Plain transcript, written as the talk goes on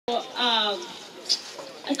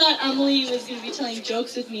I thought Emily was going to be telling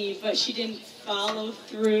jokes with me, but she didn't follow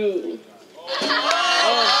through.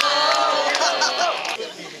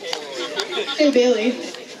 Hey, Bailey.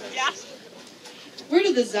 Yeah? Where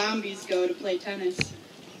do the zombies go to play tennis?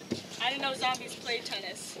 I didn't know zombies played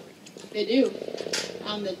tennis. They do.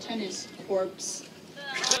 On the tennis courts.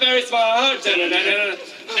 Very smart.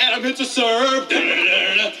 Adam hits a serve.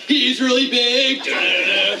 He's really big.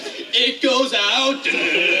 It goes out.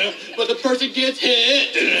 But the person gets hit.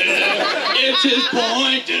 It's his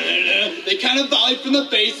point. They kind of volleyed from the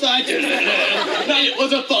baseline. It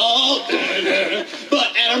was a fault.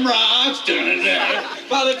 But Adam rocks.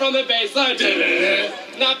 Volleyed from the baseline.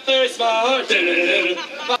 Not very smart.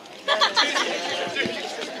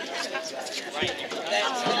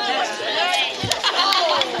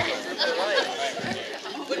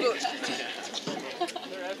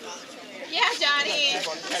 Yeah, Johnny.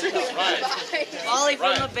 Volley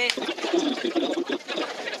from the base.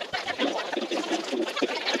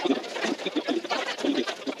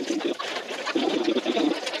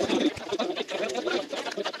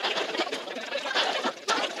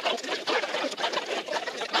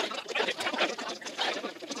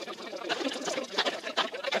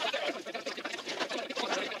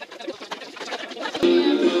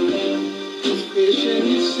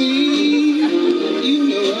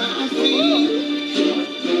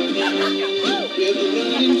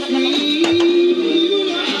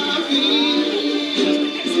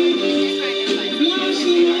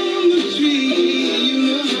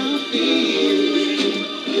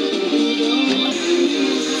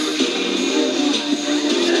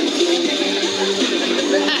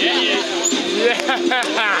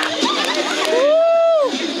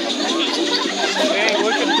 Hey,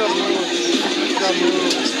 look at the moves. The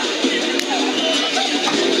moves.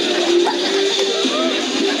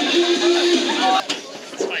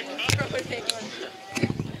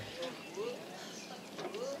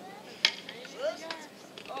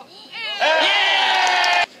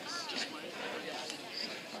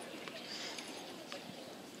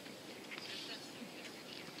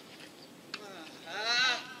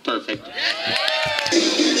 Perfect.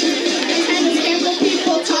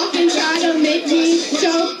 People talking, trying to make me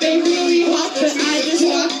joke. They really hot, but I just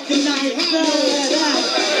walk the night.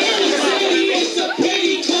 It's a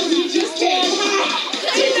pity, cause we just can't hide.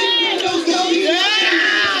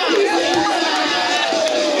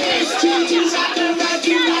 It's changes, I can ride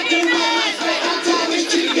you like a ride. I'm talking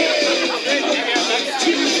to you.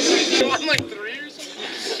 I'm like 3 or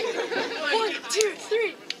something. 1, 2,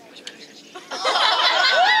 3.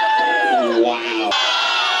 Wow.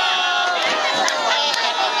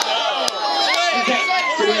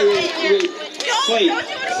 Wait,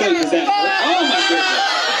 is that? Oh my goodness.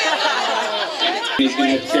 He's going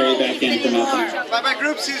to have to carry back in from up there. My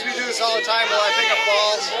group sees me do this all the time while I pick up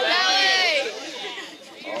balls.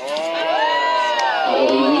 Oh,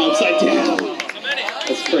 he went upside down.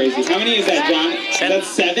 That's crazy. How many is that, John? That's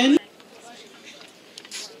 7?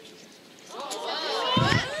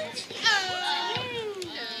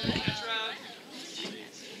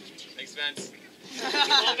 Thanks, Vince. I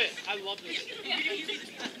love it. I love this.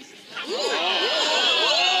 Oh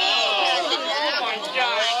my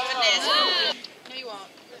gosh. No, you won't.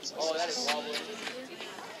 Oh, that is wobbly.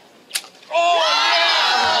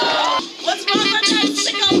 What's wrong with that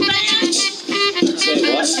sicko band? Say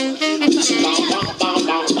what?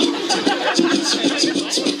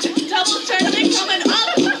 Double tournament coming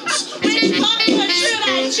up. Which popular should I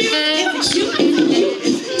choose?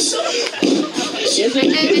 Is it?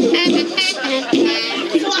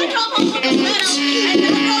 So I come home from the middle and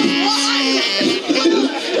then I go,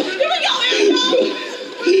 here we go, here we go.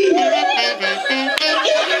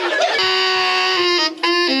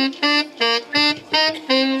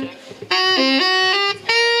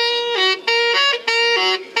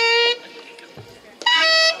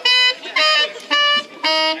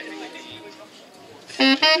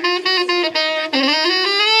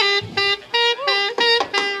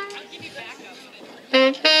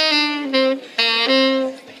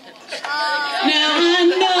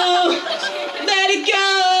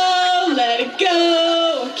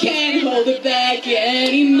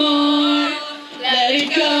 Anymore. Let it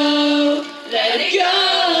go, let it go.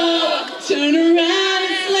 Turn around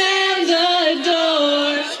and slam the door.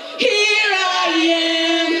 Here I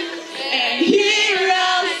am, and here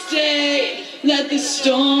I'll stay. Let the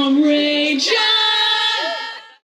storm